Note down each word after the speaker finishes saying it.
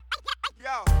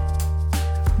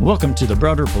Welcome to the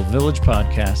Broad Ripple Village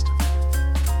podcast.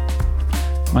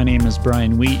 My name is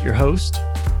Brian Wheat, your host,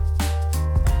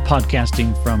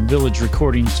 podcasting from Village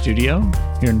Recording Studio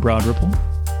here in Broad Ripple.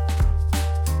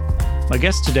 My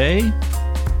guests today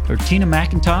are Tina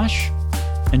McIntosh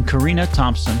and Karina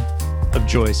Thompson of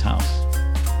Joy's House.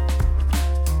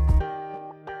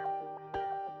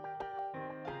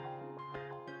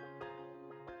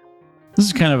 This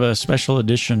is kind of a special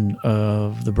edition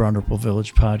of the Broad Ripple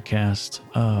Village podcast.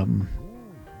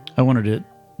 I wanted to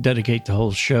dedicate the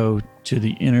whole show to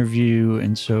the interview,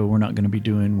 and so we're not going to be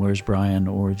doing Where's Brian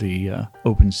or the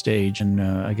open stage. And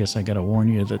I guess I got to warn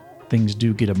you that things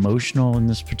do get emotional in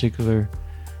this particular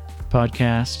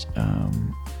podcast.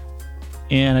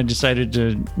 And I decided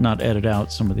to not edit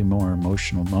out some of the more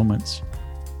emotional moments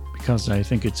because I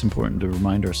think it's important to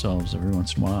remind ourselves every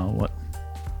once in a while what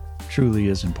truly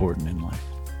is important in life.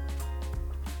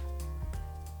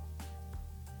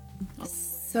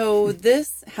 So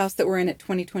this house that we're in at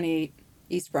 2028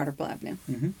 East Broad Ripple Avenue,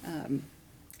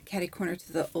 catty corner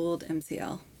to the old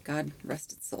MCL. God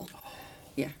rest its soul.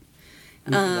 Yeah.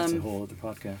 That's a whole other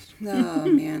podcast. Oh,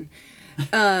 man.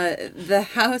 The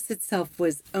house itself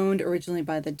was owned originally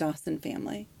by the Dawson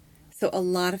family. So a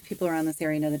lot of people around this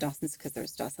area know the Dawsons because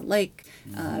there's Dawson Lake.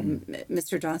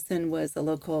 Mr. Dawson was a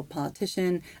local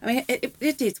politician. I mean,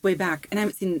 it dates way back, and I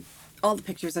haven't seen all the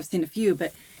pictures. I've seen a few,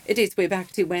 but it dates way back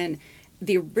to when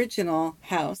the original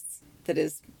house that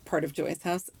is part of Joy's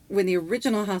house, when the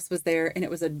original house was there, and it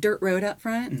was a dirt road up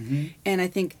front, and I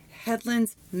think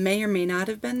Headlands may or may not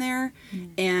have been there,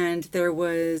 and there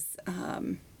was,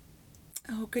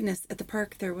 oh goodness, at the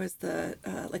park there was the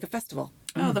like a festival.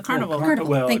 Oh, the carnival.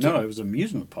 Well, Thank no, you. it was an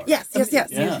amusement park. Yes.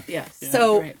 Yeah. Yes.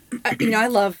 So, Right. I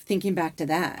love thinking back to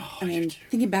that. Oh, I mean,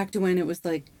 thinking back to when it was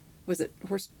like, was it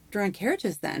horse-drawn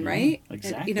carriages then, right?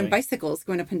 Exactly. And bicycles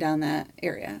going up and down that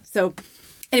area. So,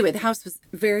 anyway, the house was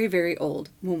very, very old.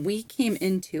 When we came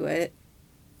into it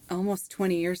almost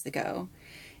 20 years ago,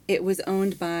 it was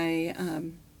owned by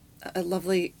a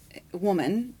lovely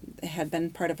woman, had been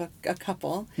part of a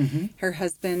couple. Her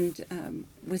husband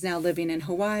was now living in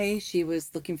Hawaii. She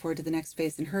was looking forward to the next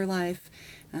phase in her life.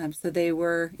 So they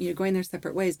were, going their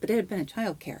separate ways, but it had been a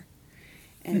childcare.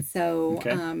 And so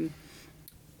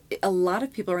a lot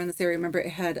of people around this area remember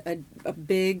it had a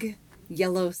big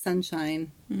yellow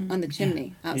sunshine on the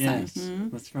chimney outside. Yes,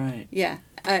 that's right. Yeah.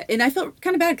 And I felt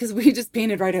kind of bad because we just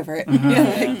painted right over it.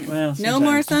 Well, no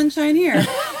more sunshine here.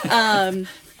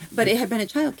 But it had been a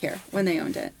childcare when they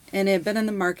owned it. And it had been on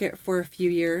the market for a few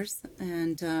years.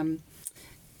 And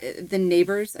the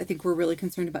neighbors, I think, were really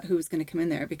concerned about who was going to come in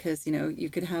there because, you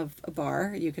could have a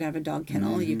bar, you could have a dog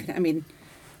kennel, you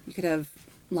could have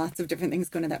lots of different things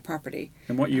going to that property.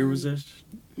 And what year was this?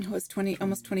 It was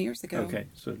almost 20 years ago. Okay,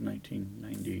 so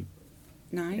 1990.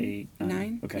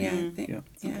 Nine? Okay. Yeah, I think.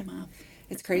 Yeah. Math.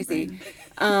 It's crazy.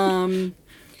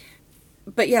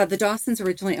 But yeah, the Dawsons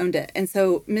originally owned it. And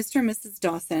so Mr. and Mrs.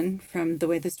 Dawson, from the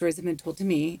way the stories have been told to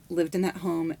me, lived in that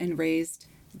home and raised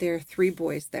their 3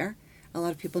 boys there. A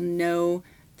lot of people know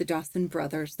the Dawson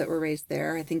brothers that were raised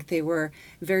there. I think they were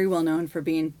very well known for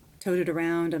being toted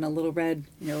around on a little red,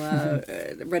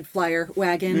 red flyer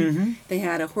wagon. They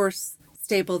had a horse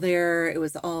stable there. It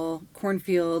was all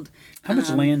cornfield. How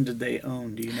much land did they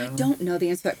own? Do you know? I don't know the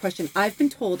answer to that question. I've been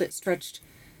told it stretched,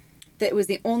 that it was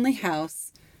the only house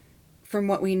from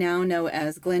what we now know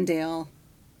as Glendale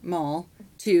Mall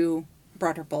to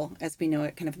Broad Ripple as we know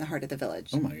it, kind of in the heart of the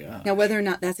village. Oh my God. Now, whether or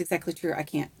not that's exactly true, I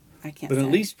can't But say.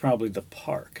 at least probably the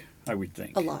park, I would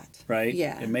think. A lot. Right?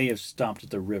 Yeah. It may have stopped at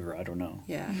the river. I don't know.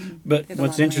 Yeah. But They had a lot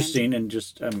what's of land. interesting, and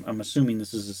just I'm assuming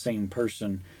this is the same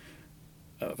person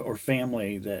or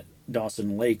family that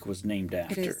Dawson Lake was named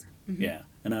after. It is. Yeah.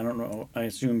 And I don't know. I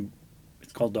assume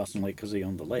it's called Dawson Lake because they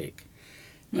own the lake.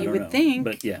 I You don't would know. think.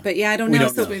 But yeah. I don't We know.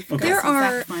 don't So know. We've Okay. got there some are.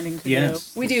 fact-finding to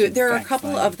Yes. We do. There are a Fact couple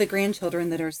finding. of the grandchildren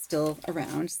that are still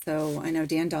around. So I know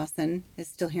Dan Dawson is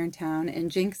still here in town, and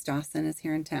Jinx Dawson is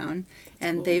here in town,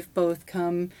 and they've both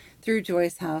come through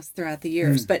Joy's house throughout the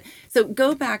years. But so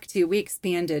go back to, we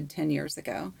expanded 10 years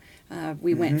ago.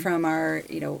 We went from our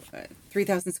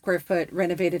 3,000 square foot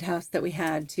renovated house that we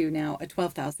had to now a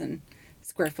 12,000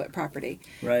 square foot property.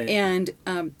 Right. And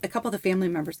a couple of the family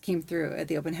members came through at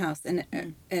the open house,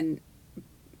 and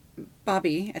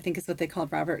Bobby, I think is what they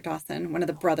called Robert Dawson, one of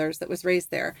the brothers that was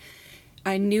raised there.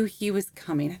 I knew he was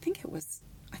coming. I think it was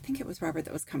Robert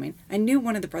that was coming. I knew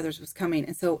one of the brothers was coming.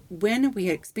 And so when we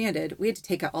had expanded, we had to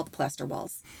take out all the plaster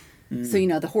walls.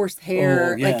 So, the horse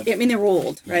hair, they were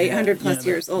old, right? 100 plus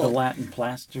years old. The Latin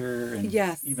plaster and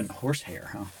Yes. even horsehair,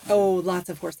 huh? Oh, lots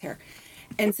of horsehair.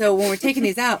 And so when we're taking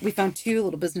these out, we found 2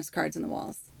 little business cards in the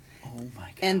walls. Oh my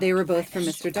god! And they were both from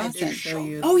Mr. I did Dawson. show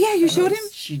you. Oh yeah, you showed him?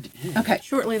 She did. Okay.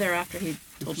 Shortly thereafter, he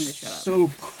told me to shut up.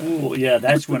 So cool. Yeah,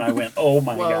 that's when I went, oh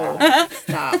my Whoa! god.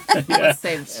 Stop. Let's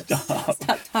save this.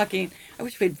 Stop talking. I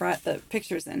wish we'd brought the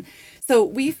pictures in. So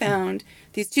we found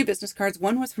these two business cards.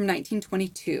 One was from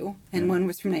 1922 and one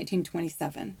was from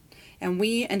 1927. And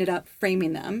we ended up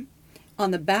framing them.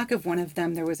 On the back of one of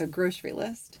them, there was a grocery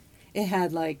list. It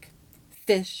had like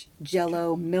fish,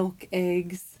 jello, milk,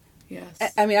 eggs.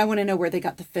 Yes. I mean, I want to know where they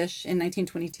got the fish in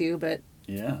 1922, but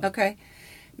Yeah. okay.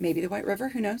 Maybe the White River,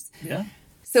 who knows? Yeah.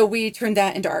 So we turned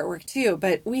that into artwork too.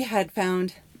 But we had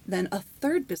found then a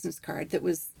third business card that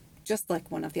was just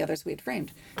like one of the others we had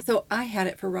framed. So I had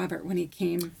it for Robert when he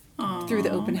came through the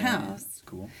open house That's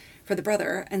cool. for the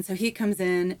brother. And so he comes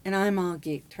in and I'm all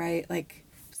geeked, right? Like,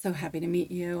 so happy to meet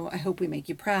you. I hope we make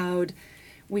you proud.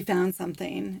 We found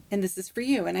something and this is for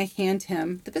you. And I hand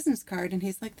him the business card and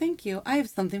he's like, thank you. I have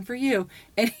something for you.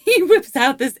 And he whips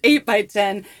out this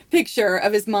 8x10 picture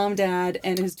of his mom, dad,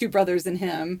 and his two brothers and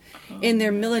him in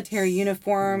their military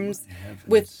uniforms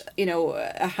with, you know,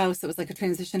 a house that was like a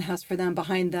transition house for them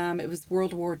behind them. It was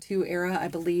World War II era, I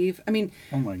believe. I mean,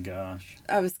 Oh my gosh.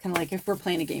 I was kind of like, if we're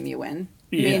playing a game, you win.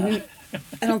 Yeah. I mean,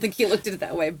 I don't think he looked at it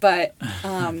that way, but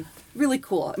really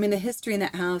cool. I mean, the history in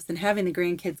that house and having the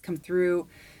grandkids come through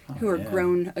who are yeah.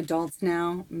 grown adults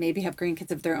now, maybe have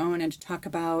grandkids of their own, and to talk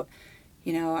about,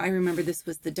 you know, I remember this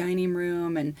was the dining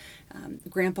room and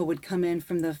Grandpa would come in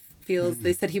from the fields.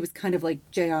 They said he was kind of like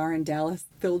JR in Dallas,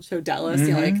 Field Show Dallas,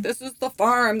 you know, like, this is the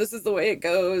farm, this is the way it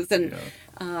goes. And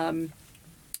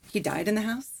he died in the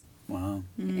house. Wow.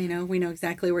 You know, we know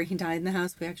exactly where he died in the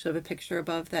house. We actually have a picture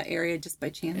above that area just by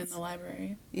chance. In the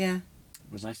library. Yeah.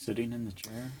 Was I sitting in the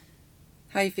chair?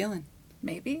 How you feeling?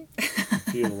 Maybe. I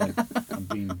feel like I'm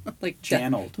being Like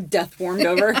channeled. death warmed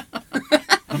over.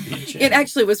 I'm being It channeled.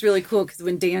 actually was really cool because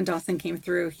when Dan Dawson came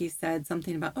through, he said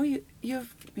something about, oh, you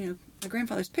have, you know, my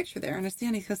grandfather's picture there. And I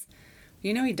stand, he goes,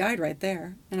 you know, he died right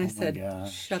there. And I my said,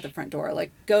 gosh. shut the front door.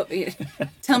 Like, go,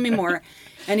 tell me more.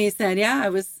 And he said, yeah, I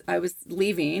was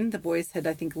leaving. The boys had,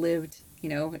 I think, lived, you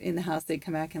know, in the house. They'd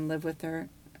come back and live with their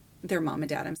mom and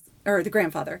dad, or the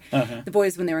grandfather. Uh-huh. The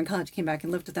boys, when they were in college, came back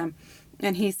and lived with them.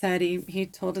 And he said he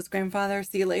told his grandfather,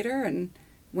 see you later, and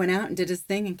went out and did his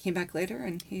thing and came back later,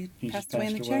 and he He passed just away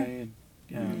in passed the chair. away.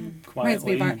 And, Reminds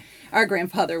me quietly. of our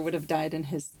grandfather would have died in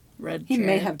his, Red he chair.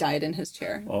 may have died in his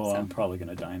chair. Oh, so. I'm probably going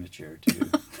to die in a chair too.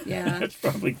 Yeah. That's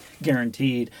probably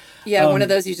guaranteed. Yeah, one Um, of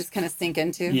those you just kind of sink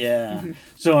into. Yeah.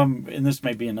 So and this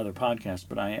may be another podcast,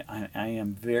 but I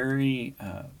am very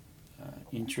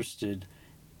interested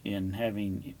in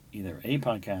having either a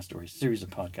podcast or a series of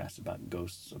podcasts about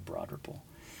ghosts of Broad Ripple.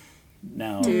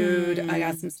 Now, Dude, I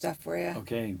got some stuff for you.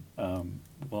 okay,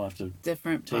 we'll have to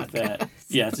Different take podcast. that.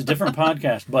 Yeah, it's a different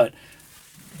podcast,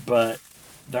 but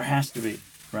there has to be,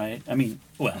 right? I mean,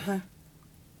 well,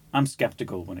 I'm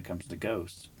skeptical when it comes to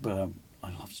ghosts, but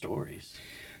I love stories.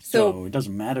 So So- it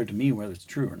doesn't matter to me whether it's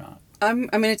true or not. I'm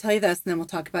going to tell you this, and then we'll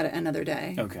talk about it another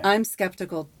day. Okay. I'm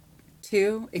skeptical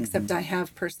too, except I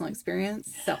have personal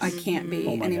experience, so I can't be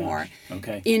Oh my anymore. gosh.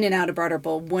 Okay. In and out of Broad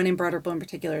Ripple. One in Broad Ripple in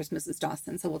particular is Mrs.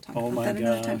 Dawson, so we'll talk Oh about my that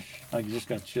another time. gosh. I just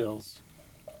got chills.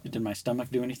 Did my stomach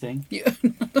do anything? Yeah.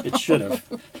 It should have.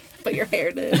 But your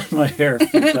hair did. My hair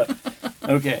picked up.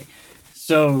 Okay.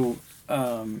 So,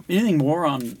 anything more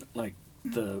on like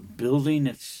the building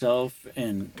itself?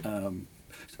 And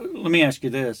so let me ask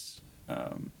you this.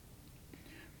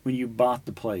 When you bought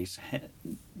the place,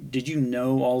 did you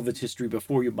know all of its history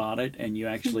before you bought it and you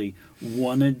actually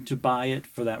wanted to buy it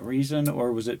for that reason?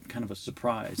 Or was it kind of a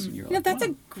surprise? And you're You know, like, that's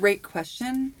wow. a great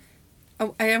question.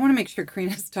 Oh, I want to make sure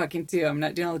Karina's talking too. I'm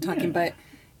not doing all the talking, Yeah.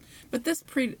 But this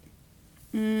I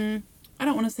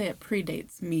don't want to say it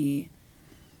predates me.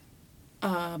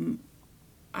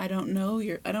 I don't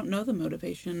know the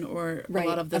motivation or Right, a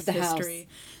lot of this of the house. history.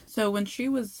 So when she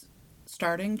was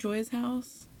starting Joy's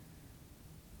house,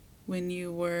 when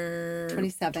you were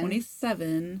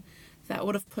 27, that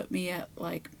would have put me at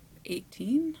like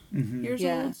 18 years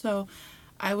Yeah. old. So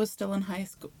I was still in high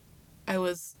school. I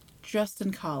was just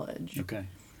in college. Okay.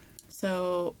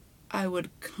 So I would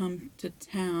come to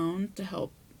town to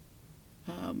help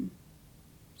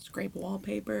scrape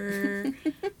wallpaper,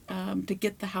 to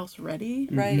get the house ready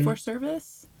Right. for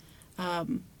service.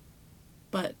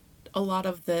 But a lot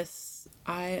of this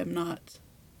I am not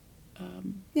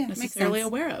Yeah, makes necessarily sense.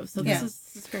 aware of. So Yeah.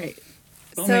 this is great.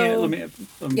 Let me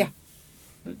yeah.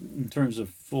 in terms of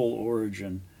full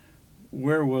origin,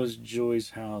 where was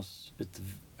Joy's house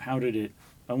how did it,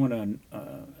 I want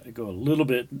to go a little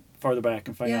bit farther back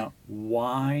and find Yeah. out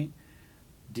why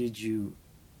did you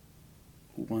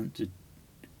want to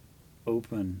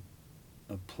open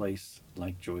a place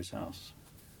like Joy's House?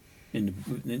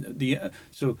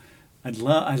 So I'd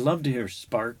love to hear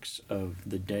sparks of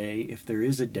the day, if there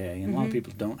is a day, and a lot of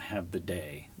people don't have the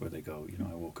day where they go,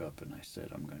 I woke up and I said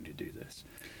I'm going to do this.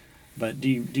 But do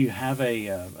you have a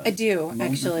I do,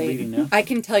 actually. I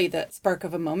can tell you that spark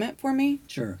of a moment for me.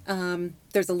 Sure.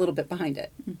 There's a little bit behind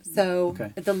it. So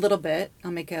the little bit,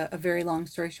 I'll make a very long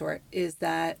story short, is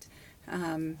that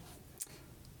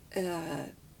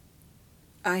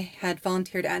I had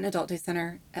volunteered at an adult day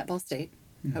center at Ball State.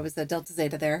 I was a Delta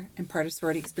Zeta there, and part of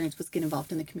sorority experience was get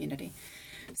involved in the community.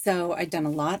 So I'd done a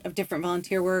lot of different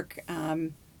volunteer work.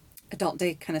 Adult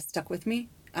day kind of stuck with me.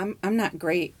 I'm not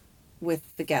great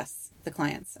with the guests, the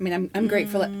clients. I mean, I'm great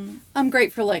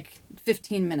for like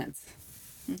 15 minutes.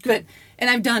 But and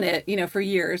I've done it, for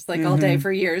years, like all day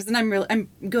for years, and I'm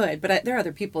good. But there are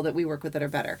other people that we work with that are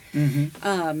better.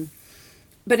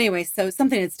 But anyway, so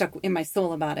something had stuck in my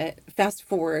soul about it. Fast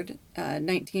forward,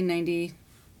 1998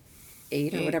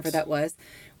 or whatever that was.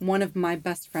 One of my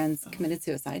best friends committed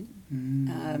suicide.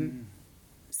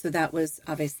 So that was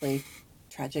obviously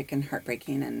tragic and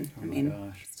heartbreaking, and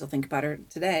still think about her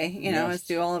today, as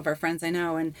do all of our friends I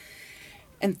know.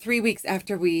 And 3 weeks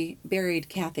after we buried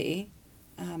Kathy,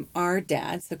 our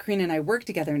dad, so Karina and I work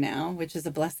together now, which is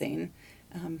a blessing,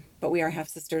 but we are half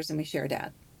sisters and we share a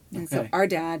dad. And so our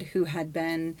dad, who had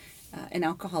been an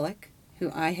alcoholic,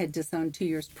 who I had disowned 2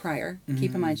 years prior,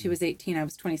 keep in mind she was 18, I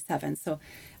was 27, so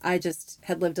I just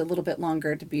had lived a little bit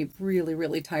longer to be really,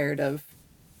 really tired of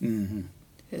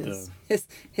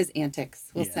his antics,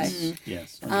 we'll say.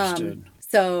 Yes, understood.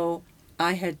 So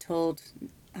I had told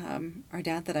our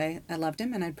dad that I loved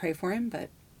him and I'd pray for him, but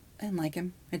I didn't like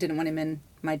him. I didn't want him in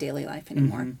my daily life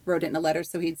anymore. Wrote it in a letter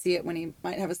so he'd see it when he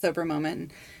might have a sober moment.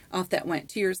 And off that went.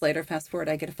 2 years later, fast forward,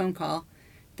 I get a phone call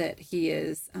that he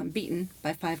is beaten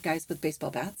by 5 guys with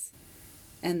baseball bats,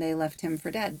 and they left him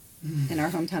for dead in our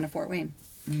hometown of Fort Wayne.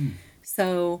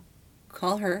 So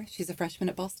call her. She's a freshman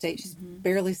at Ball State. She's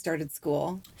barely started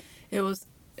school. It was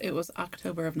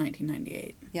October of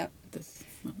 1998. Yep.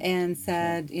 And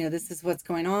said, this is what's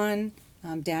going on.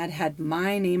 Dad had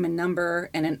my name and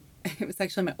number, and it was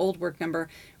actually my old work number,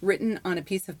 written on a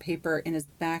piece of paper in his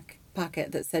back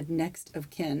pocket that said next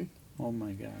of kin. Oh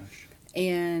my gosh.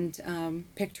 And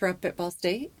picked her up at Ball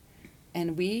State,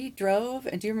 and we drove.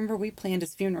 And do you remember we planned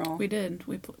his funeral? We did.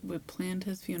 We planned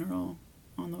his funeral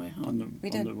on the way home. On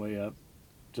the way up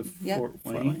to Fort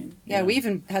Wayne. Yeah, we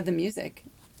even had the music.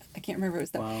 I can't remember what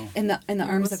it was. Wow. In the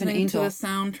arms of an angel. To the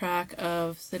soundtrack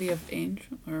of City of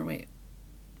Angel, or wait.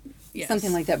 Yes.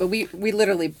 Something like that. But we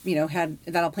literally, had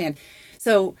that all planned.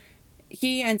 So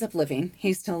he ends up living.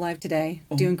 He's still alive today,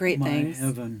 doing great things.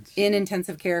 Heavens. In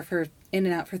intensive care in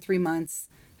and out for 3 months.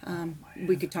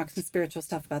 We could talk some spiritual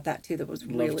stuff about that too. That was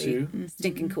really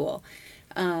stinking cool.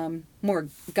 More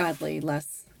godly,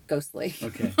 less ghostly.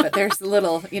 Okay. But there's a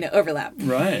little, overlap.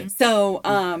 Right. So,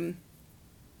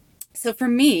 so for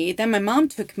me, then my mom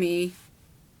took me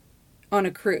on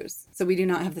a cruise. So we do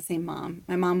not have the same mom.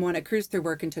 My mom won a cruise through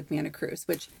work and took me on a cruise,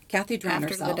 which Kathy drowned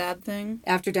herself. After the dad thing?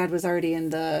 After Dad was already in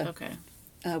the... Okay.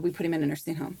 We put him in a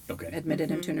nursing home. Okay. Admitted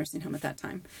him to a nursing home at that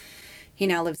time. He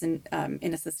now lives in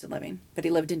assisted living, but he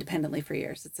lived independently for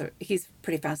years. He's a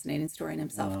pretty fascinating story in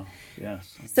himself. Wow.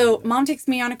 Yes. So Mom takes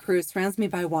me on a cruise, surrounds me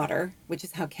by water, which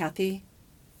is how Kathy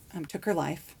took her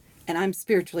life. And I'm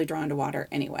spiritually drawn to water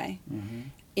anyway.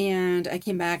 And I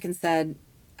came back and said,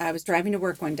 I was driving to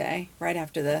work one day right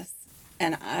after this,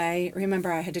 and I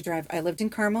remember I had to drive. I lived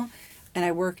in Carmel, and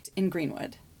I worked in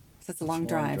Greenwood. So it's a long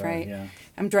drive, right? Yeah.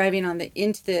 I'm driving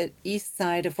into the east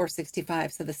side of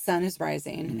 465, so the sun is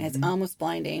rising, and it's almost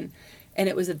blinding. And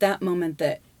it was at that moment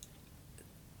that,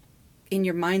 in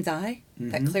your mind's eye,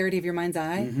 that clarity of your mind's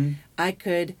eye, I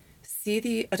could see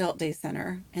the adult day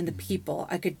center and the people.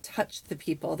 I could touch the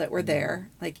people that were there,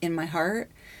 like in my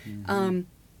heart.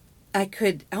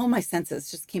 All my senses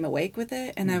just came awake with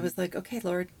it. And I was like, okay,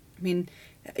 Lord,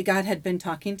 God had been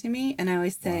talking to me. And I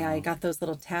always say, I got those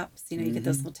little taps, you get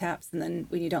those little taps. And then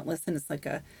when you don't listen, it's like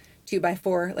a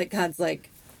 2x4. Like God's like,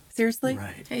 seriously?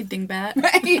 Right. Hey, dingbat.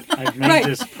 Right. I've made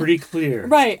this pretty clear.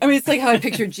 Right. It's like how I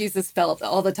picture Jesus felt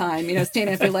all the time,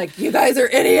 standing up there like, you guys are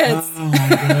idiots. Oh my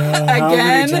God. How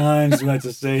many times do I have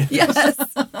to say it? Yes.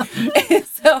 And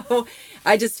so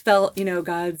I just felt,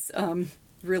 God's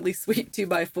really sweet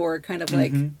 2x4 kind of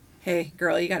like, hey,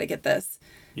 girl, you got to get this.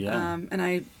 Yeah. And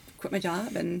I quit my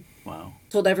job and wow.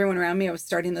 told everyone around me I was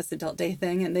starting this adult day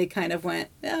thing, and they kind of went,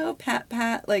 oh,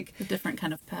 pat, like a different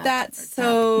kind of pat. That's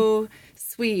so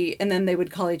sweet. And then they would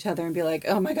call each other and be like,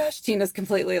 oh my gosh, Tina's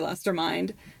completely lost her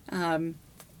mind.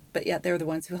 But yet they're the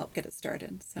ones who helped get it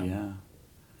started. So yeah.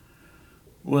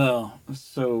 Well,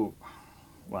 so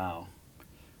Wow.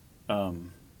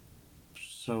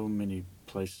 So many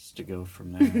places to go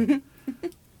from there.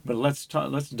 But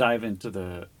let's dive into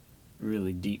the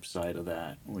really deep side of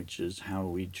that, which is how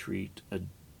we treat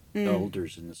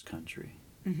elders in this country,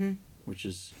 which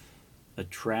is a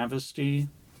travesty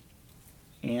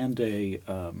and I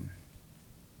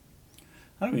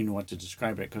don't even know what to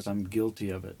describe it because I'm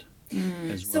guilty of it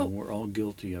as well. We're all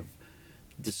guilty of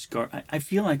discard. I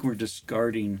feel like we're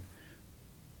discarding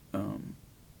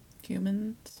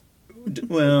humans.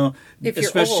 Well,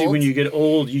 especially when you get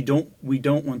old, we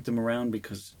don't want them around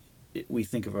because we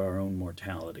think of our own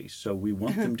mortality. So we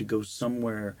want them to go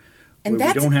somewhere where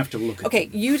we don't have to look at them. Okay,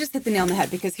 you just hit the nail on the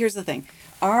head because here's the thing.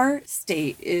 Our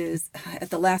state is, at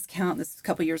the last count, this was a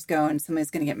couple years ago, and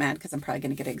somebody's going to get mad because I'm probably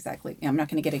going to get I'm not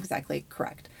going to get exactly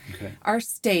correct. Okay. Our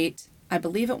state, I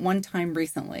believe at one time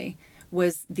recently,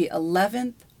 was the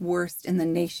 11th worst in the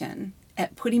nation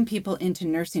at putting people into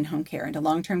nursing home care, into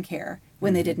long-term care,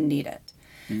 when they didn't need it.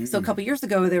 So a couple years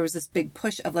ago, there was this big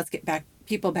push of let's get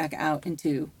people back out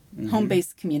into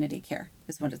home-based community care,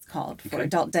 is what it's called, for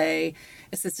adult day,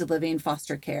 assisted living,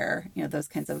 foster care, those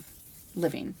kinds of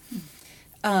living.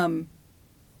 But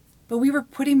we were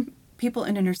putting people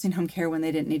into nursing home care when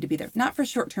they didn't need to be there. Not for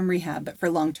short-term rehab, but for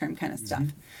long-term kind of stuff.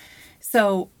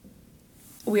 So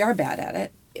we are bad at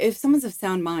it. If someone's of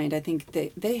sound mind, I think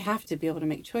they have to be able to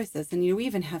make choices. And we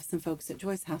even have some folks at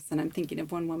Joy's house, and I'm thinking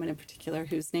of one woman in particular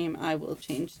whose name I will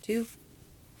change to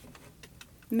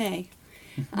May.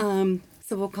 So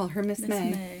we'll call her Miss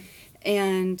May.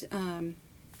 And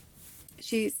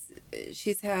she's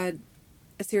had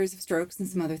a series of strokes and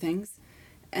some other things,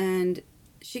 and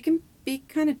she can be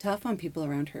kind of tough on people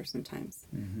around her sometimes.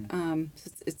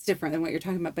 So it's different than what you're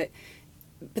talking about, but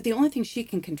the only thing she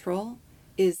can control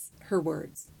is her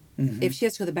words. If she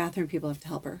has to go to the bathroom, people have to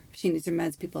help her. If she needs her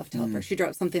meds, people have to help her. If she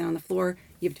drops something on the floor,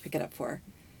 you have to pick it up for her.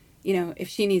 If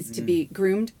she needs to be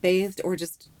groomed, bathed, or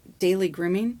just daily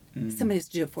grooming, somebody has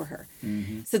to do it for her.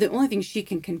 So the only thing she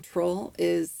can control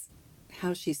is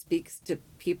how she speaks to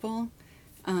people.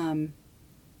 And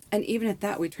even at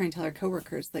that, we try and tell our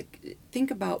coworkers, think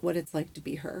about what it's like to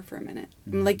be her for a minute.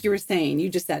 Like you were saying, you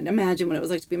just said, imagine what it was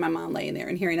like to be my mom laying there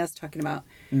and hearing us talking about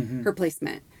her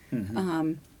placement.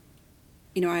 I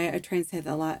try and say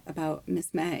that a lot about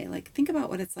Miss May. Think about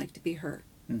what it's like to be her.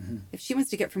 If she wants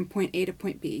to get from point A to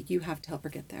point B, you have to help her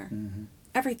get there.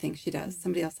 Everything she does,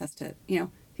 somebody else has to, the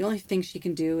only thing she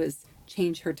can do is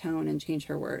change her tone and change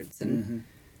her words. And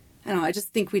I don't know, I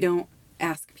just think we don't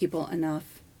ask people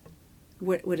enough,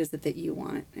 what is it that you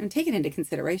want? And take it into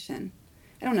consideration.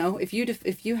 I don't know, if you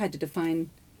had to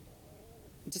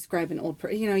describe an old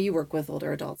person, you work with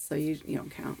older adults, so you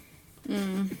don't count.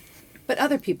 But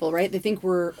other people, right? They think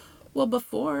we're... Well,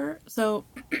 before, so...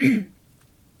 I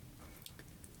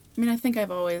mean, I think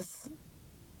I've always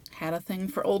had a thing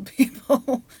for old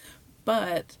people.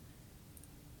 But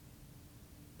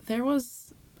there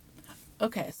was...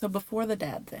 Okay, so before the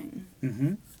dad thing,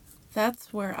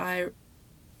 that's where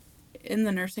in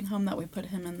the nursing home that we put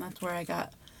him in, that's where I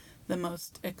got the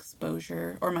most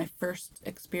exposure, or my first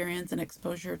experience and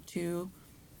exposure to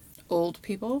old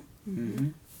people.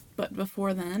 But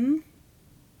before then,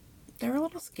 they were a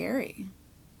little scary.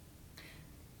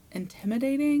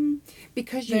 Intimidating.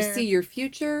 Because you see your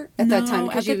future at that time?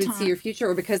 Because you would see your future,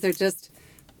 or because they're just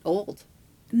old?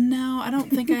 No, I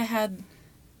don't think I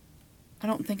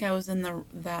don't think I was in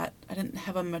I didn't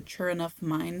have a mature enough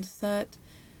mindset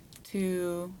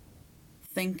to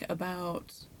think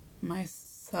about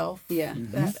myself. Yeah.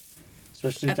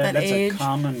 Especially that's age. A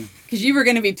common... Because you were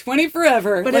going to be 20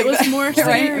 forever. But it was more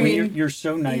scary. I mean, you're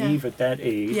so naive at that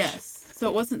age. Yes. So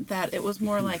it wasn't that. It was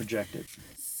more projected.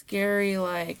 Scary,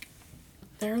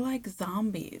 they're like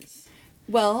zombies.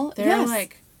 Well, they're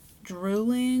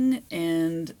drooling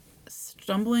and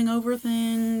stumbling over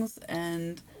things,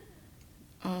 and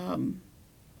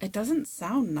it doesn't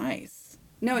sound nice.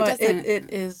 No, it doesn't.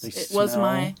 It was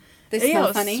my... They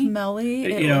smell funny.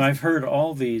 Smelly. I've heard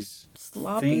all these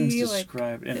sloppy, things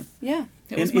described. It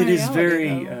is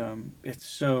very, it's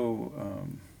so,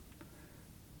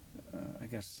 I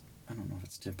guess, I don't know if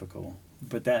it's typical,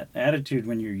 but that attitude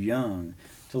when you're young,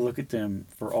 to look at them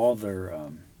for all their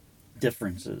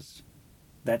differences,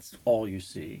 that's all you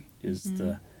see is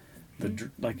the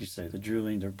like you say, the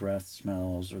drooling, their breath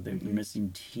smells, or they're missing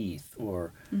teeth,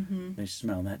 or they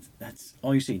smell. That's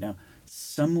all you see. Now,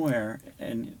 somewhere,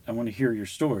 and I want to hear your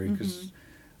story, because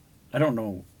I don't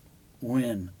know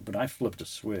when, but I flipped a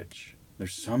switch.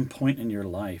 There's some point in your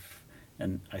life,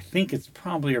 and I think it's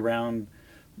probably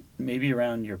maybe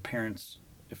around your parents,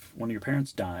 if one of your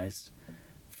parents dies.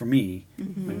 For me,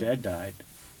 my dad died,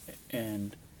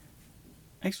 and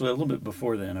actually a little bit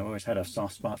before then, I've always had a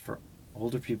soft spot for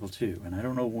older people too. And I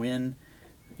don't know when,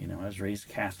 you know, I was raised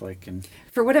Catholic and...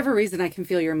 For whatever reason, I can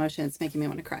feel your emotion. It's making me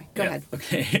want to cry. Go ahead.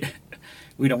 Okay.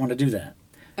 We don't want to do that.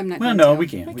 I'm not Well, going no, to. we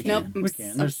can. We can. Nope, We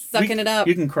can. I'm sucking it up.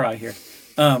 You can cry here.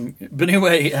 But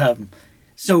anyway,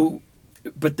 so,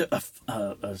 but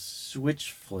a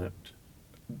switch flipped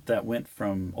that went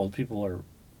from old people are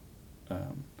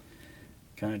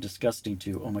kind of disgusting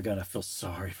to, oh my God, I feel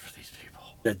sorry for these people.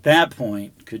 At that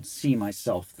point, could see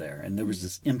myself there. And there was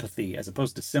this empathy, as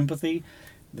opposed to sympathy,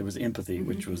 there was empathy,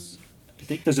 which was, I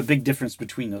think there's a big difference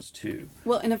between those two.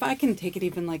 Well, and if I can take it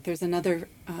even like there's another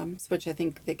switch I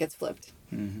think that gets flipped.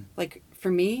 Mm-hmm. Like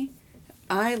for me,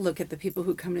 I look at the people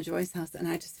who come to Joy's house and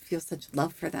I just feel such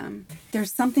love for them.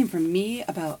 There's something for me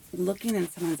about looking in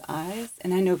someone's eyes,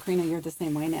 and I know, Karina, you're the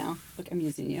same way now. Look, I'm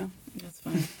using you. That's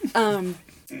fine.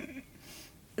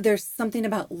 There's something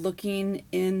about looking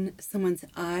in someone's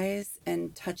eyes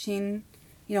and touching,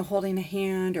 you know, holding a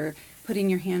hand or putting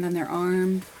your hand on their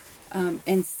arm,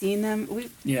 and seeing them.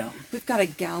 We've got a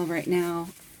gal right now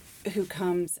who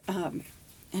comes, and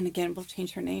again, we'll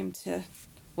change her name to,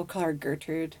 we'll call her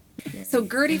Gertrude. So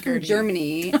Gertie from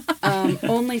Germany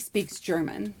only speaks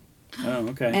German. Oh,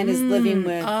 okay. And is living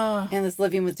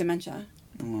with dementia.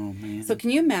 Oh, man. So can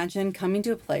you imagine coming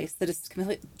to a place that is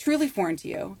truly foreign to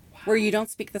you, where you don't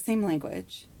speak the same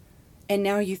language, and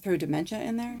now you throw dementia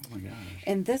in there? Oh, my gosh.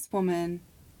 And this woman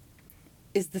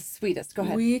is the sweetest. Go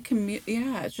ahead.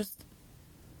 It's just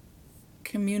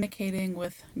communicating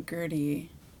with Gertie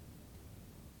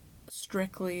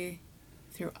strictly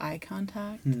through eye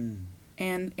contact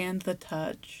and the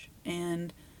touch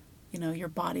and, you know, your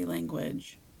body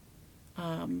language.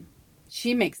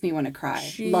 She makes me want to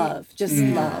cry. Love.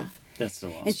 That's so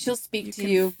awesome. And she'll speak to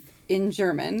you in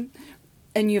German,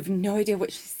 and you have no idea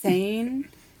what she's saying,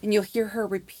 and you'll hear her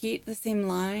repeat the same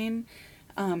line.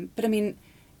 But I mean,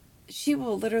 she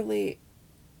will literally,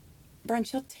 Brian,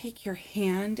 she'll take your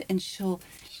hand and she'll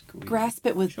grasp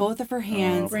it with both of her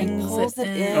hands and pulls it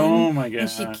in. Oh my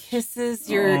gosh. And she kisses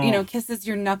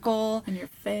your knuckle. And your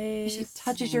face. She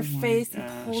touches your face and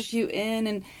pulls you in,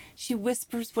 and she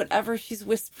whispers whatever she's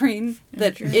whispering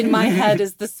that in my head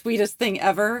is the sweetest thing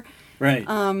ever. Right.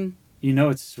 You know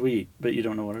it's sweet, but you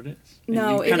don't know what it is.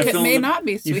 No, it may not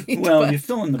be sweet. You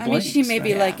fill in the blanks. I mean, she may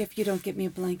be like, if you don't get me a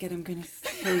blanket, I'm going to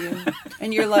kill you.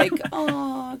 And you're like,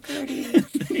 oh, Gertie.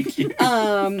 Thank you.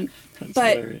 That's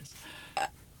but hilarious.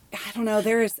 I don't know.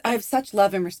 I have such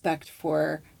love and respect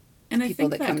for and people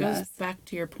that come to goes us. Back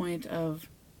to your point of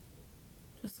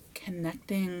just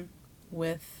connecting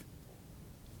with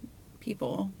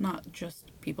people, not just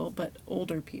people, but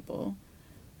older people.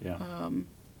 Yeah.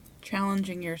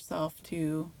 Challenging yourself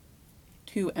to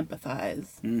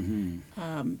empathize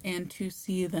and to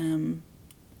see them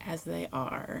as they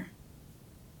are.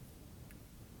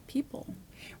 People.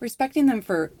 Respecting them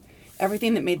for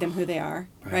everything that made them who they are,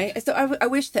 right? So I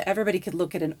wish that everybody could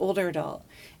look at an older adult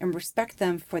and respect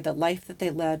them for the life that they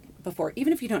led before,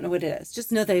 even if you don't know what it is.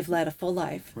 Just know they've led a full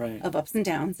life of ups and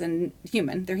downs, and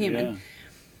they're human. Yeah.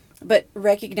 But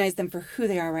recognize them for who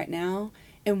they are right now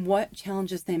and what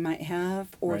challenges they might have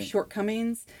or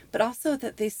shortcomings, but also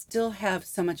that they still have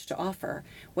so much to offer,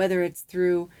 whether it's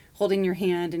through holding your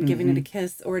hand and giving it a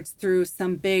kiss, or it's through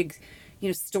some big,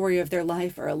 story of their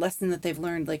life or a lesson that they've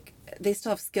learned. Like, they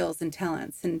still have skills and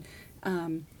talents. And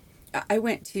I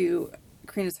went to,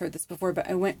 Karina's heard this before, but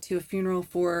I went to a funeral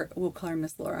for, we'll call her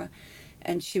Miss Laura,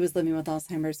 and she was living with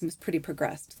Alzheimer's and was pretty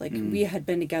progressed. Like, we had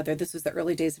been together. This was the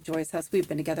early days of Joy's house. We've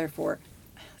been together for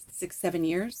 6-7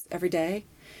 years every day.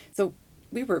 So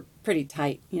we were pretty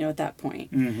tight, at that point.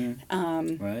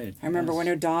 I remember when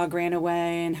her dog ran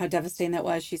away and how devastating that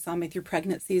was. She saw me through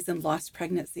pregnancies and lost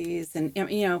pregnancies. And,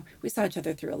 we saw each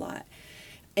other through a lot.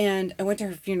 And I went to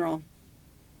her funeral,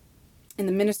 and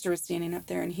the minister was standing up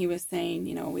there, and he was saying,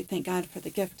 we thank God for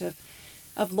the gift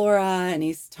of Laura. And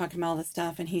he's talking about all this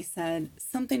stuff. And he said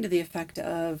something to the effect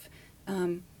of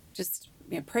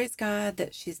praise God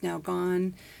that she's now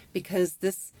gone, because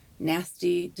this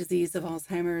nasty disease of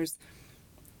Alzheimer's,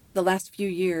 the last few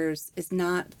years, is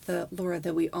not the Laura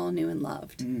that we all knew and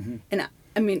loved. And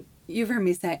I mean, you've heard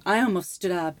me say, I almost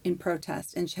stood up in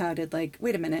protest and shouted, like,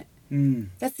 wait a minute.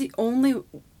 That's the only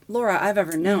Laura I've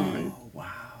ever known. Oh,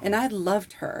 wow. And I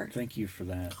loved her. Thank you for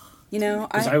that.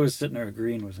 Because I was sitting there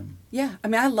agreeing with him. Yeah. I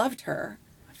mean, I loved her.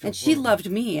 And she loved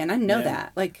me. And I know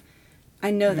that. Like,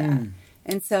 I know that.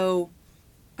 And so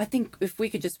I think if we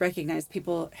could just recognize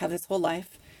people have this whole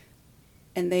life,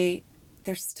 and they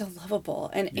they're still lovable.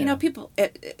 And, people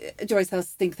at Joy's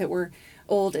House think that we're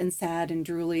old and sad and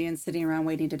drooly and sitting around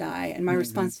waiting to die. And my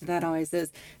response to that always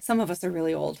is, some of us are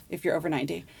really old if you're over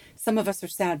 90. Some of us are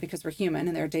sad because we're human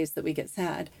and there are days that we get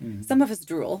sad. Some of us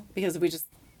drool because we just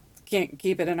can't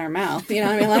keep it in our mouth.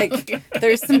 Like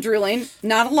there's some drooling,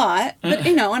 not a lot, but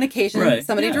on occasion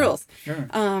somebody drools. Sure.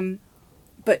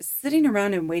 But sitting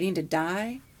around and waiting to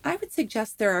die, I would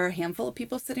suggest there are a handful of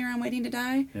people sitting around waiting to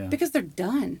die because they're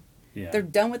done. Yeah. They're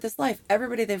done with this life.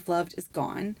 Everybody they've loved is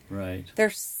gone. Right. They're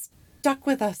stuck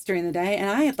with us during the day. And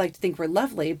I'd like to think we're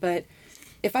lovely, but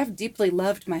if I've deeply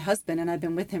loved my husband and I've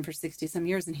been with him for 60 some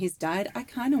years and he's died, I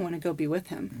kind of want to go be with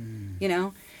him,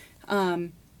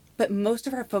 But most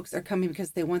of our folks are coming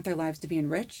because they want their lives to be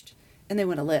enriched and they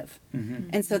want to live.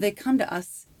 And so they come to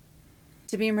us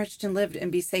to be enriched and lived and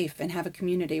be safe and have a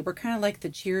community. We're kind of like the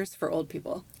Cheers for old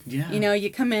people. Yeah. You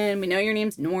come in, we know your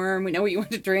name's Norm, we know what you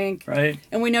want to drink. Right.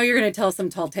 And we know you're going to tell some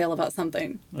tall tale about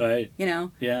something. Right. Yeah.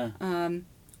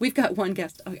 We've got one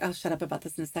guest. I'll shut up about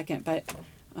this in a second, but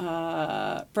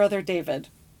Brother David.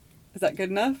 Is that good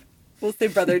enough? We'll say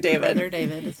Brother David. Brother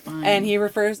David is fine. And he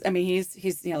refers,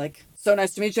 he's like, so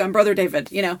nice to meet you. I'm Brother David,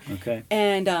 Okay.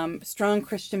 And strong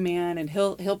Christian man, and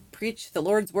he'll preach the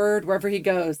Lord's word wherever he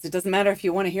goes. It doesn't matter if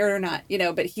you want to hear it or not,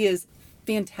 but he is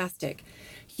fantastic.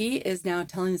 He is now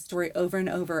telling the story over and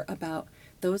over about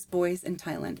those boys in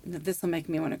Thailand. This will make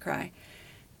me want to cry.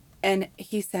 And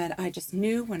he said, I just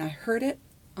knew when I heard it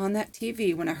on that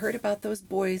TV, when I heard about those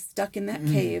boys stuck in that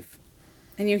cave.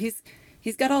 And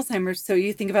he's got Alzheimer's, so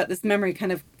you think about this memory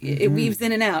kind of, it weaves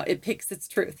in and out. It picks its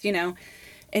truth,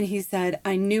 And he said,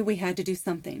 I knew we had to do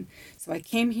something. So I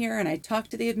came here and I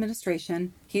talked to the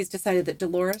administration. He's decided that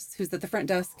Dolores, who's at the front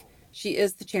desk, she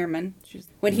is the chairman.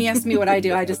 When he asks me what I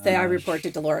do, I just say I report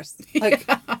to Dolores. Like,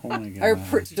 Oh my God. I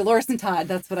report to Dolores and Todd.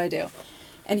 That's what I do.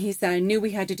 And he said, I knew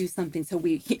we had to do something. So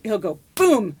he'll go,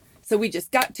 boom. So we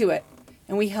just got to it.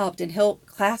 And we helped. And he'll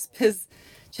clasp his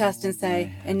chest and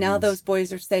say, and now those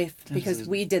boys are safe because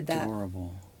we did that.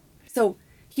 Adorable. So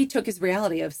he took his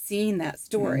reality of seeing that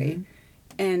story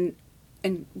and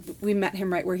we met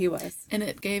him right where he was. And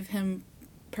it gave him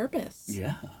purpose.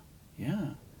 Yeah.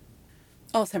 Yeah.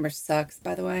 Alzheimer's sucks,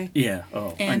 by the way. Yeah.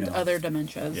 Oh, And I know. other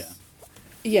dementias. Yeah.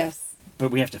 Yes.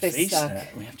 But we have to They face suck.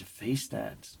 that. We have to face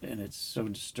that, and it's so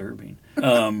disturbing.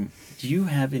 Do you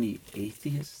have any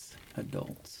atheist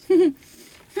adults?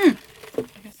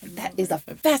 That is a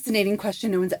fascinating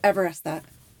question. No one's ever asked that.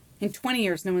 In 20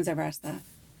 years, no one's ever asked that.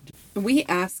 We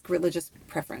ask religious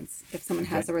preference. If someone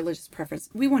has a religious preference,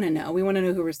 we want to know. We want to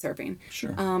know who we're serving.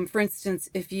 Sure. For instance,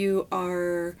 if you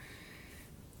are,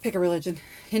 pick a religion,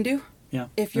 Hindu. Yeah.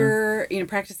 If you're,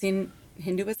 practicing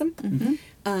Hinduism,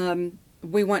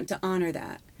 we want to honor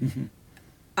that.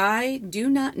 I do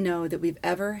not know that we've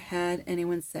ever had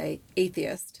anyone say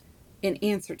atheist in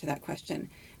answer to that question.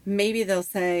 Maybe they'll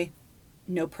say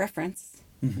no preference.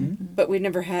 But we've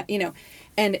never had,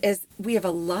 and as we have a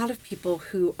lot of people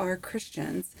who are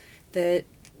Christians that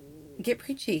get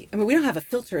preachy. I mean, we don't have a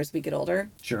filter as we get older.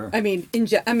 Sure. I mean,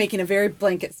 I'm making a very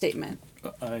blanket statement.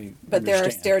 But there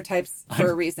are stereotypes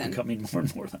for a reason. Becoming more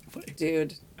and more that way.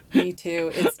 Dude, me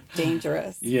too. It's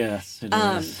dangerous. Yes, it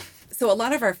is. So a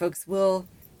lot of our folks will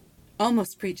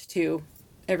almost preach to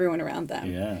everyone around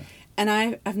them. Yeah. And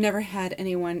I've never had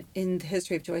anyone in the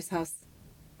history of Joy's House,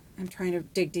 I'm trying to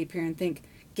dig deep here and think,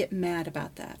 get mad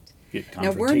about that.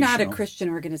 Now, we're not a Christian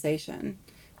organization.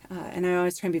 And I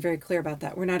always try and be very clear about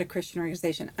that. We're not a Christian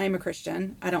organization. I'm a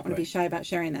Christian. I don't want to be shy about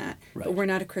sharing that. Right. But we're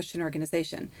not a Christian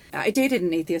organization. I dated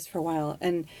an atheist for a while,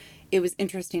 and it was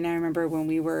interesting. I remember when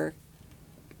we were,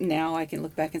 now I can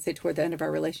look back and say toward the end of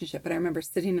our relationship, but I remember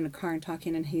sitting in a car and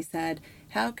talking, and he said,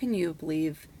 how can you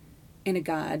believe in a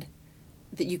God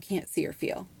that you can't see or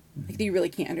feel? Like, that you really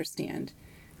can't understand?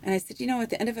 And I said, at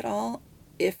the end of it all,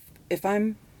 if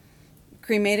I'm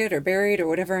cremated or buried or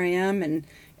whatever I am, and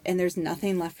there's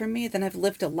nothing left for me, then I've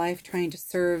lived a life trying to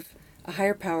serve a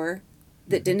higher power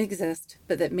that didn't exist,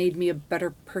 but that made me a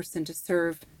better person to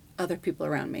serve other people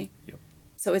around me. Yep.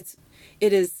 So it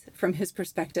is, from his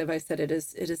perspective, I said it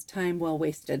is time well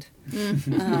wasted.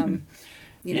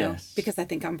 Yes. Because I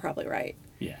think I'm probably right.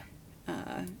 Yeah.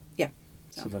 Yeah.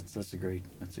 So that's a great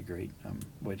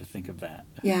way to think of that.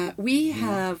 Yeah, we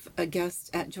have a guest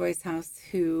at Joy's House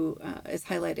who is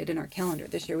highlighted in our calendar.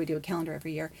 This year we do a calendar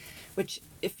every year, which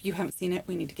if you haven't seen it,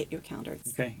 we need to get you a calendar.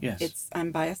 Okay, yes.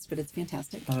 I'm biased, but it's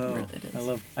fantastic. Oh, It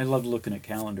is. I love looking at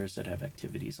calendars that have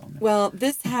activities on them. Well,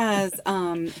 this has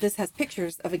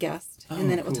pictures of a guest, and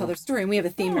then it will tell their story. And we have a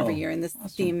theme every year, and this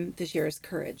theme this year is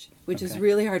courage, which is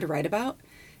really hard to write about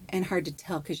and hard to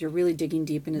tell because you're really digging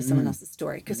deep into someone else's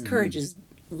story. Because courage is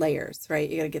layers, right?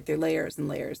 You got to get through layers and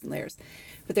layers and layers.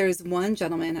 But there was one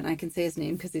gentleman, and I can say his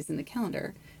name because he's in the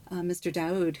calendar, Mr.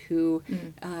 Daoud,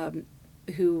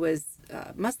 who was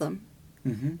Muslim,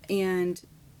 and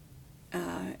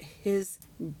his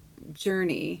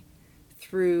journey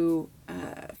through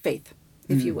faith,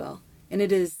 if you will, and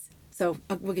it is. So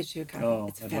we'll get you a copy.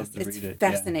 Oh, I'd love to read it.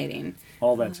 Fascinating. Yeah.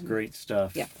 All that's great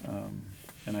stuff. Yeah.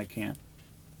 And I can't,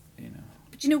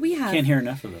 But we have... Can't hear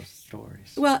enough of those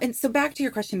stories. Well, and so back to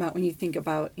your question about when you think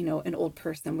about, an old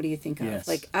person, what do you think of? Yes.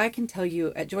 Like, I can tell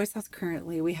you at Joyce House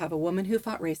currently, we have a woman who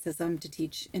fought racism to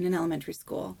teach in an elementary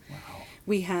school. Wow.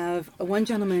 We have one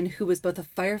gentleman who was both a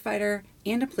firefighter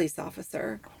and a police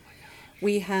officer.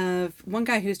 We have one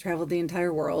guy who's traveled the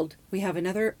entire world. We have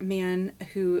another man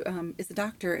who is a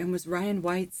doctor and was Ryan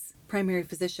White's primary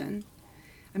physician.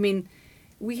 I mean,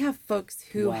 we have folks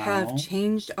who have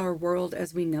changed our world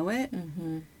as we know it.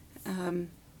 And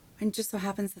just so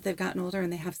happens that they've gotten older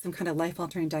and they have some kind of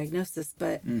life-altering diagnosis.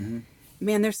 But,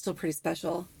 man, they're still pretty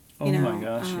special. Oh, my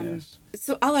gosh, yes.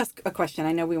 So I'll ask a question.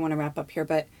 I know we want to wrap up here.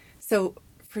 But so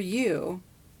for you,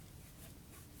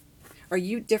 are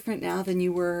you different now than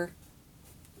you were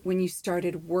when you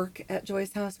started work at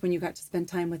Joy's House, when you got to spend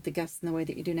time with the guests in the way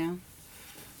that you do now?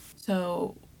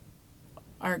 So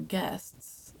our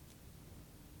guests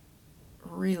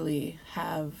really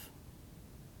have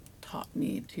taught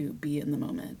me to be in the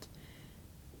moment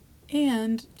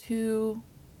and to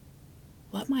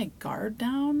let my guard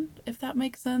down, if that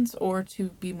makes sense, or to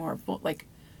be more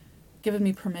giving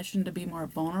me permission to be more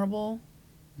vulnerable,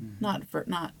 not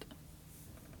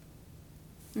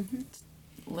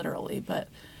literally, but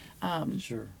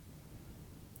sure.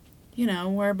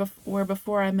 Where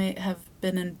before I may have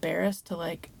been embarrassed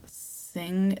to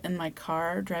sing in my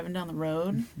car driving down the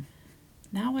road,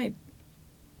 now I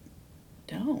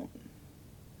don't.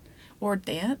 Or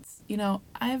dance.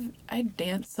 I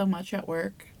dance so much at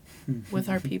work with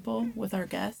our people, with our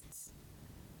guests.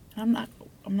 And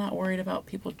I'm not worried about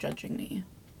people judging me.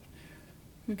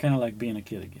 Kind of like being a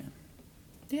kid again.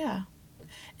 Yeah.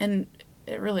 And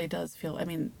it really does feel,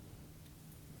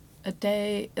 a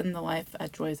day in the life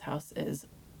at Joy's House is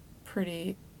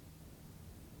pretty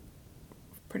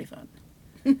fun.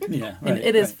 Yeah, right. And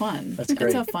it is fun. That's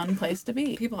great. It's a fun place to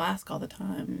be. People ask all the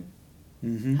time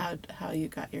how you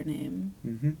got your name.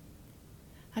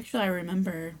 Actually, I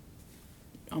remember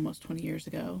almost 20 years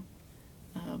ago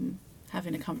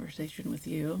having a conversation with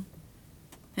you,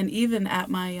 and even at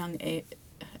my young age,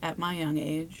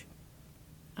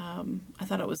 I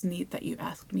thought it was neat that you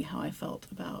asked me how I felt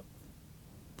about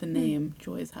the name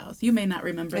Joy's House. You may not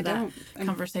remember that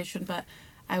conversation, but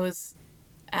I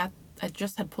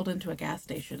just had pulled into a gas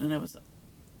station, and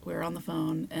we were on the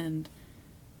phone, and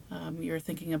she was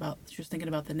thinking about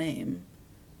the name,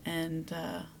 and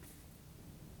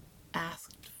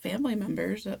asked family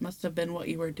members, that must have been what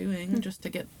you were doing, just to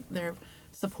get their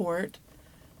support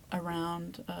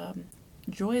around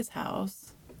Joy's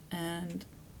House. And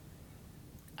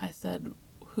I said,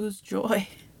 "Who's Joy?"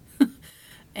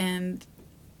 and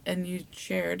you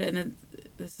shared, and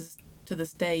this is to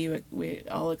this day we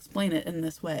all explain it in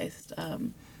this way.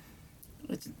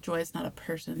 Joy is not a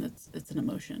person; it's an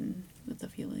emotion. It's a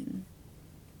feeling.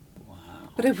 Wow.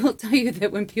 But I will tell you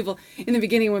that when people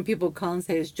call and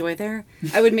say, "Is Joy there?"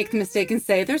 I would make the mistake and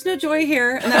say, "There's no Joy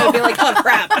here," and I would be like, "Oh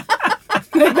crap."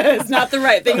 It's not the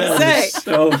right thing to say. Is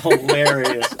so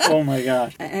hilarious. Oh my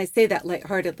gosh. And I say that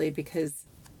lightheartedly because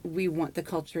we want the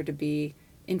culture to be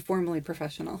informally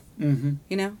professional.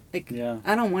 Yeah.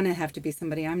 I don't want to have to be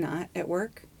somebody I'm not at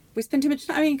work. We spend too much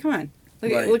time. Come on.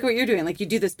 Look at what you're doing. You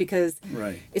do this because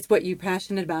it's what you're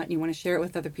passionate about and you want to share it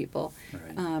with other people.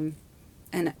 Right.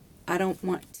 And I don't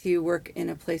want to work in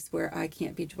a place where I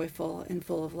can't be joyful and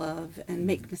full of love and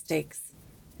make mistakes.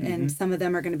 And some of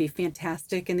them are going to be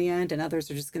fantastic in the end, and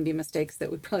others are just going to be mistakes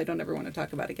that we probably don't ever want to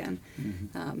talk about again.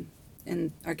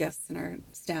 And our guests and our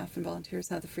staff and volunteers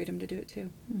have the freedom to do it too.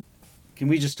 Can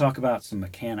we just talk about some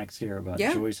mechanics here about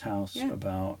Joy's House,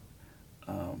 about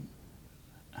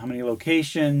how many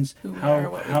locations, who we are,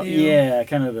 what we do. Yeah,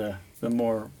 kind of the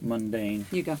more mundane.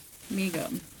 You go. Me go.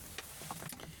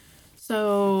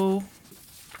 So,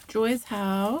 Joy's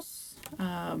House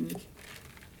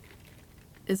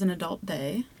is an adult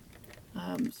day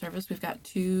service. We've got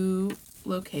 2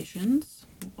 locations.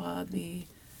 The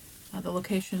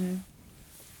location,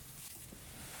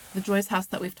 the Joy's House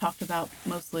that we've talked about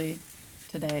mostly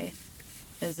today,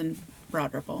 is in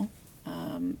Broad Ripple.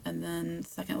 And then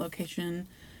second location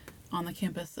on the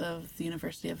campus of the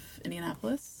University of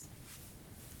Indianapolis.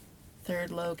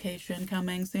 Third location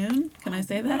coming soon. Can I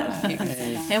say that? You can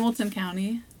say that. Hamilton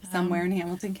County. Somewhere in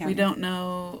Hamilton County. We don't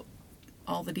know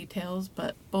all the details,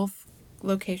 but both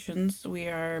locations, we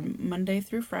are Monday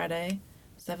through Friday,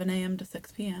 7 a.m. to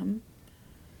 6 p.m.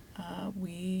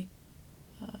 We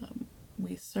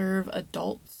serve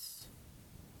adults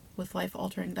with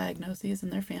life-altering diagnoses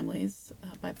and their families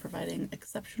by providing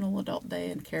exceptional adult day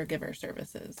and caregiver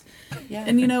services. Yeah.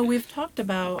 And, you know, we've talked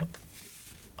about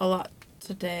a lot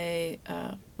today.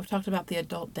 We've talked about the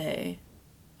adult day,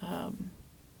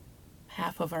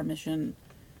 half of our mission,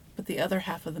 but the other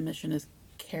half of the mission is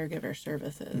caregiver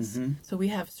services. Mm-hmm. So we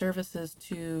have services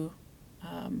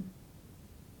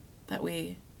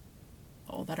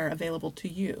that are available to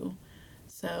you.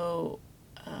 So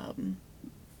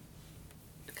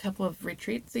a couple of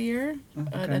retreats a year,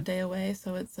 okay. a day away.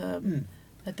 So it's a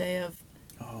day of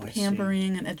I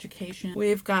pampering and education.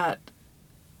 We've got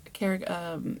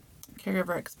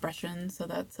caregiver expression. So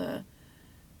that's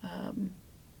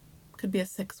could be a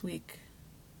 6-week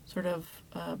sort of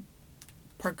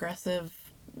progressive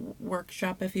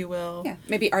workshop, if you will. Yeah,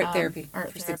 maybe art therapy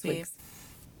for 6 weeks.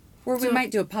 Or we might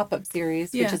do a pop-up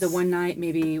series, which is a one night.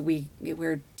 Maybe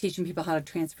we're teaching people how to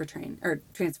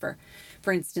transfer.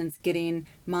 For instance, getting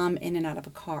mom in and out of a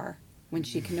car when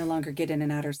she can no longer get in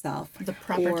and out herself. The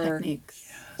proper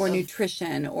techniques. Or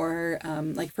nutrition, or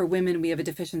like for women, we have a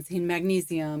deficiency in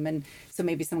magnesium, and so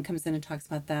maybe someone comes in and talks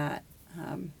about that.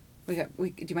 Do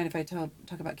you mind if I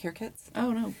talk about care kits?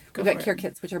 Oh no, we've got care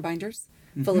kits, which are binders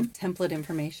full of template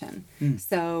information.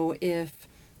 So if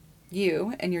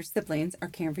you and your siblings are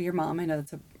caring for your mom, I know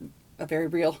that's a very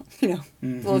real, a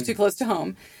little too close to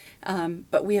home,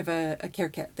 but we have a care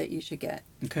kit that you should get.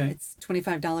 Okay. It's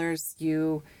 $25.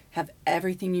 You have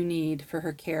everything you need for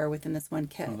her care within this one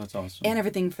kit. Oh, that's awesome. And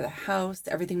everything for the house,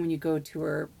 everything when you go to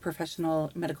her professional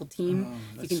medical team.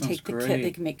 Oh, you can take the kit,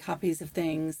 they can make copies of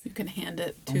things. You can hand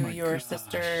it to your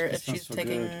sister if she's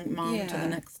taking mom to the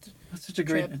next That's such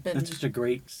a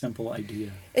great simple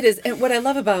idea. It is. And what I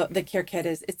love about the care kit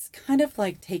is it's kind of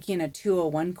like taking a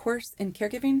 201 course in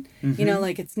caregiving.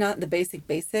 Like it's not the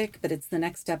basic, but it's the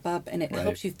next step up, and it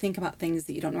helps you think about things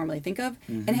that you don't normally think of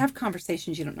and have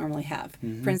conversations you don't normally have.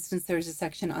 For instance, there's a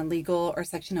section on legal or a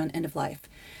section on end of life.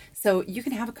 So you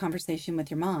can have a conversation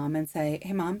with your mom and say,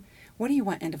 hey mom, what do you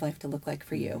want end of life to look like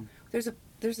for you? There's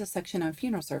a section on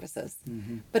funeral services,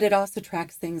 but it also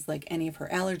tracks things like any of her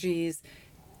allergies,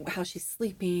 how she's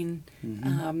sleeping,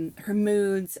 her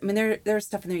moods. I mean, there's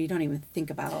stuff in there you don't even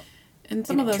think about. And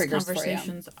some of those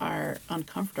conversations are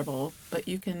uncomfortable, but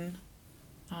you can,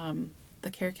 the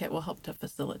care kit will help to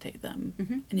facilitate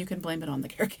them. And you can blame it on the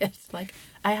care kit. Like,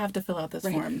 I have to fill out this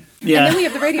form. Yeah. And then we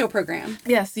have the radio program.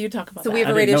 Yes, you talk about that. So we have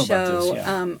a radio show.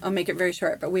 I'll make it very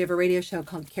short, but we have a radio show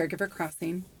called Caregiver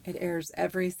Crossing. It airs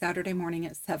every Saturday morning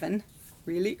at 7.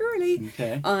 Really early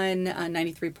on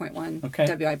 93.1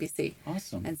 WIBC.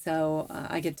 Awesome. And so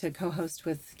I get to co-host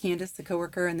with Candace, a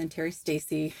coworker, and then Terry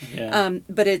Stacy. Yeah.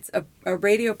 But it's a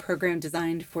radio program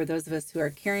designed for those of us who are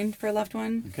caring for a loved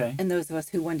one and those of us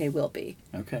who one day will be.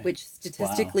 Okay. Which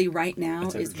statistically right now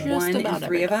is everybody. 1 in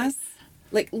 3 of us.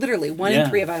 Like literally 1 in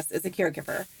 3 of us is a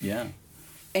caregiver. Yeah.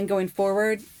 And going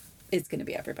forward, it's going to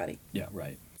be everybody. Yeah,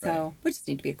 right. So we just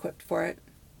need to be equipped for it.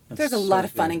 There's a lot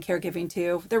of fun in caregiving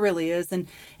too. There really is, and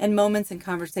moments and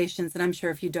conversations. And I'm sure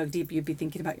if you dug deep, you'd be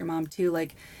thinking about your mom too,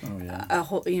 like a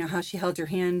whole, how she held your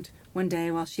hand one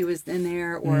day while she was in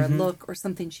there, or a look, or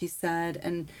something she said,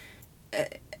 and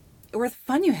or the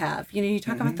fun you have. You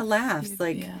talk about the laughs,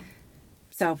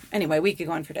 So anyway, we could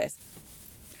go on for days.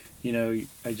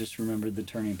 I just remembered the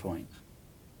turning point.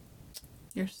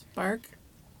 Your spark.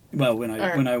 Well, when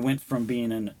I went from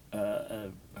being a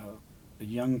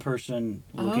young person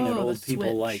looking at old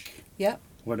people like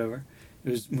whatever, it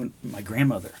was when my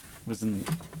grandmother was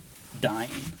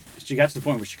dying. She got to the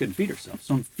point where she couldn't feed herself,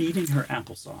 so I'm feeding her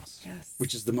applesauce,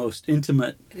 which is the most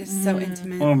intimate. It is so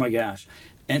intimate. Oh my gosh.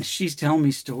 And she's telling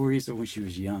me stories of when she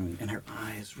was young, and her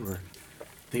eyes were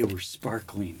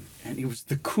sparkling, and it was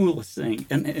the coolest thing.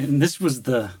 And this was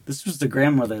the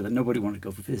grandmother that nobody wanted to go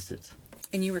visit.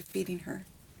 And you were feeding her.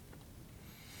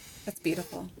 That's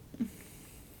beautiful.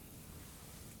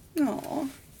 Oh,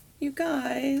 you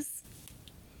guys.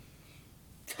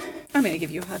 I'm going to give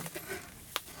you a hug.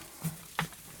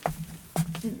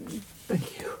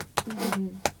 Thank you.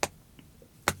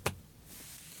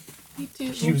 Me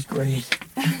too. She was great.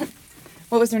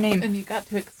 What was her name? And you got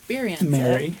to experience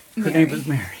Mary. it. Her name was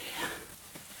Mary.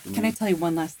 Can I tell you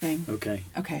one last thing?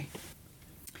 Okay.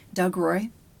 Doug Roy,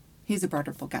 he's a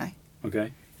Broderpool guy.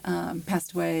 Okay.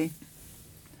 Passed away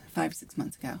 5-6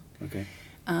 months ago. Okay.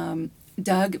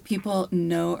 Doug, people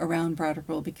know around Broad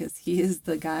Ripple because he is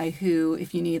the guy who,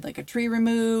 if you need like a tree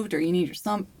removed or you need your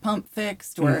sump pump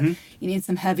fixed or you need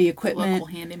some heavy equipment. Local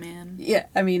handyman. Yeah,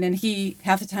 I mean, and he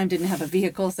half the time didn't have a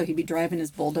vehicle, so he'd be driving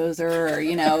his bulldozer or,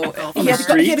 he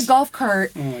had a golf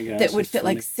cart that would fit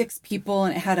like 6 people,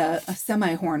 and it had a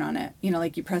semi-horn on it.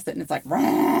 Like you press it and it's like,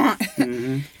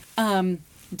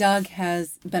 Doug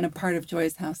has been a part of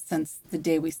Joy's house since the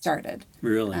day we started.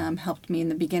 Really? Helped me in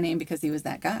the beginning because he was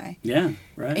that guy. Yeah,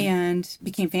 right. And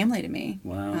became family to me.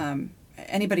 Wow.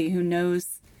 Anybody who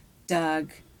knows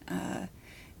Doug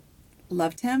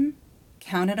loved him,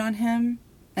 counted on him,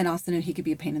 and also knew he could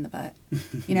be a pain in the butt.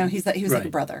 He was like a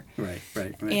brother. Right.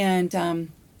 And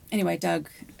anyway, Doug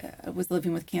was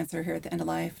living with cancer here at the end of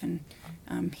life, and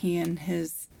he and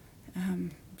his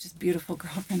just beautiful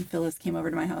girlfriend Phyllis came over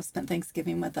to my house, spent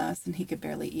Thanksgiving with us, and he could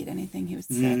barely eat anything. He was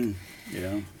sick.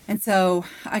 Yeah. And so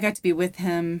I got to be with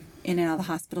him in and out of the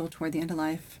hospital toward the end of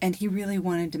life, and he really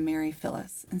wanted to marry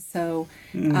Phyllis. And so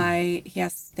they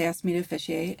asked me to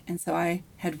officiate, and so I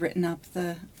had written up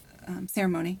the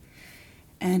ceremony,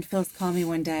 and Phyllis called me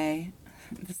one day.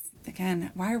 Again,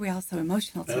 why are we all so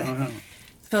emotional today? I don't know.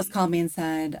 Phyllis called me and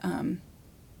said,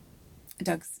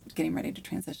 Doug's getting ready to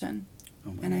transition.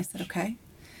 And I said, okay.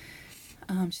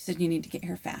 She said, you need to get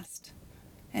here fast.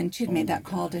 And she had made that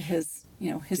call to his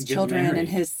children and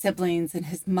his siblings and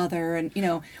his mother. And,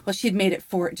 she had made it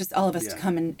for just all of us to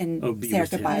come and say our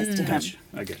goodbyes to him.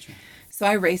 I get you. So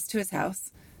I raced to his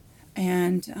house.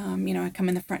 And, I come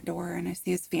in the front door and I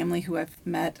see his family who I've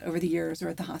met over the years or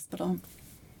at the hospital.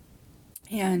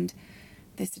 And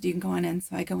they said, you can go on in.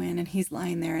 So I go in and he's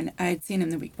lying there. And I had seen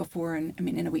him the week before. And,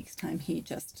 in a week's time, he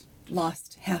just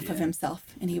lost half of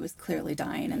himself, and he was clearly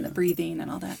dying, and the breathing and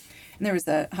all that. And there was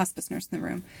a hospice nurse in the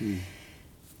room,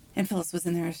 and Phyllis was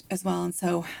in there as well. And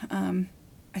so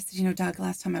I said, Doug,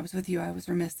 last time I was with you, I was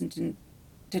remiss and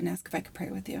didn't ask if I could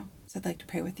pray with you. So I'd like to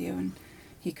pray with you. And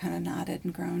he kind of nodded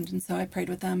and groaned, and so I prayed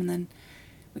with them. And then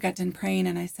we got done praying,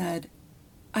 and I said,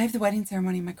 I have the wedding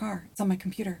ceremony in my car. It's on my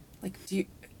computer. Like,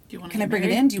 can I bring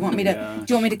it in? Do you want me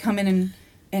to come in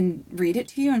and read it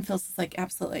to you? And Phyllis is like,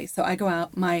 absolutely. So I go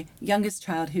out. My youngest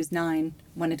child, who's 9,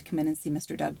 wanted to come in and see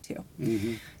Mr. Doug too.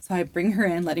 So I bring her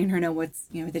in, letting her know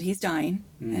that he's dying,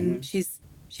 and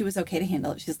she was okay to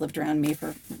handle it. She's lived around me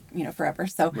for forever.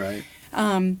 So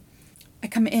I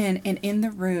come in, and in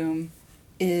the room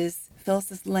is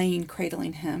Phyllis is laying,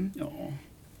 cradling him. Aww.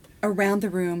 Around the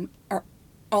room are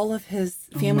all of his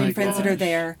family and friends that are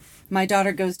there. My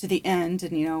daughter goes to the end,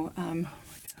 and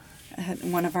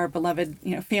one of our beloved,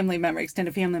 family member,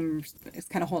 extended family members is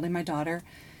kind of holding my daughter.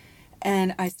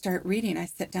 And I start reading. I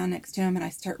sit down next to him and I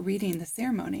start reading the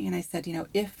ceremony. And I said,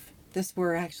 if this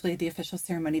were actually the official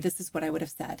ceremony, this is what I would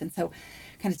have said. And so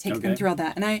kind of take them through all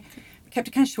that. And I kept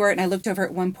it kind of short. And I looked over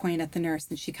at one point at the nurse,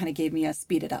 and she kind of gave me a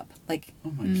speed it up. Like,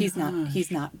 he's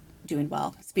not doing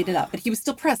well. Speed it up. But he was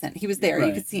still present. He was there. Right.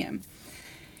 You could see him.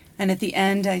 And at the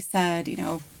end, I said,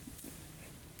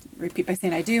 repeat by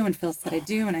saying I do, and Phil said I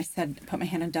do, and I said, put my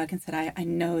hand on Doug and said, I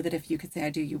know that if you could say I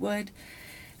do, you would.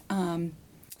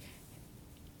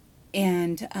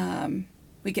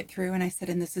 We get through, and I said,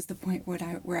 and this is the point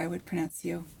where I would pronounce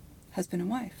you husband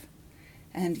and wife.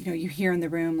 And, you hear in the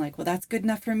room, like, well, that's good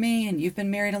enough for me, and you've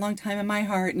been married a long time in my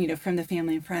heart, and, from the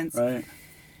family and friends. Right.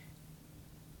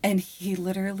 And he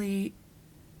literally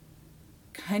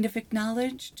kind of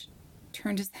acknowledged,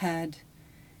 turned his head,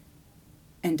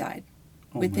 and died.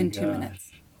 Within 2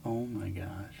 minutes. Oh my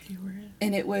gosh.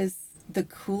 And it was the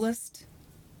coolest,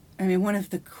 one of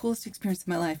the coolest experiences of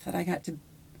my life that I got to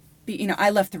be, I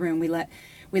left the room. We let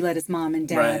his mom and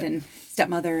dad and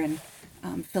stepmother and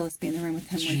Phyllis be in the room with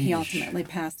him when he ultimately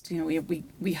passed.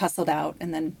 We hustled out,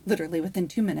 and then literally within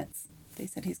 2 minutes, they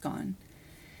said he's gone.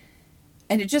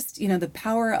 And it just, the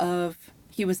power of,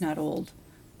 he was not old,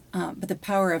 but the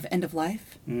power of end of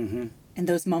life and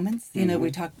those moments,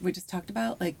 we just talked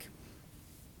about, like,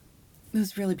 it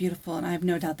was really beautiful, and I have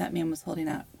no doubt that man was holding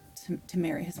out to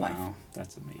marry his wife. Wow,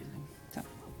 that's amazing. So.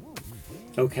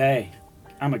 Okay,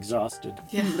 I'm exhausted.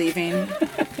 Yeah. Leaving.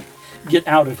 Get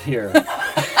out of here.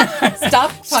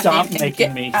 Stop talking. Stop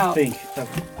making me think of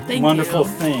wonderful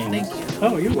things. Thank you.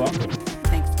 Oh, you're welcome.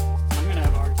 Thanks.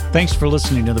 Thanks for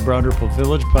listening to the Broad Ripple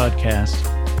Village podcast.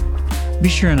 Be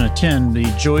sure and attend the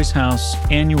Joy's House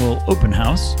annual open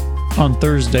house on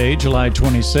Thursday, July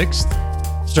 26th,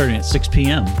 starting at 6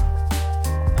 p.m.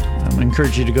 I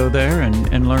encourage you to go there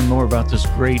and learn more about this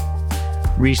great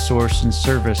resource and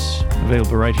service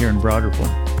available right here in Broad Ripple.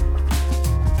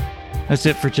 That's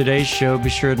it for today's show. Be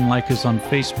sure and like us on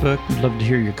Facebook. We'd love to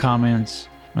hear your comments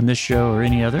on this show or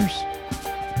any others.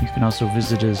 You can also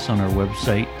visit us on our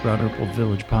website,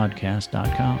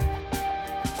 BrownRippleVillagePodcast.com.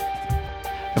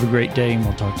 Have a great day, and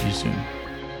we'll talk to you soon.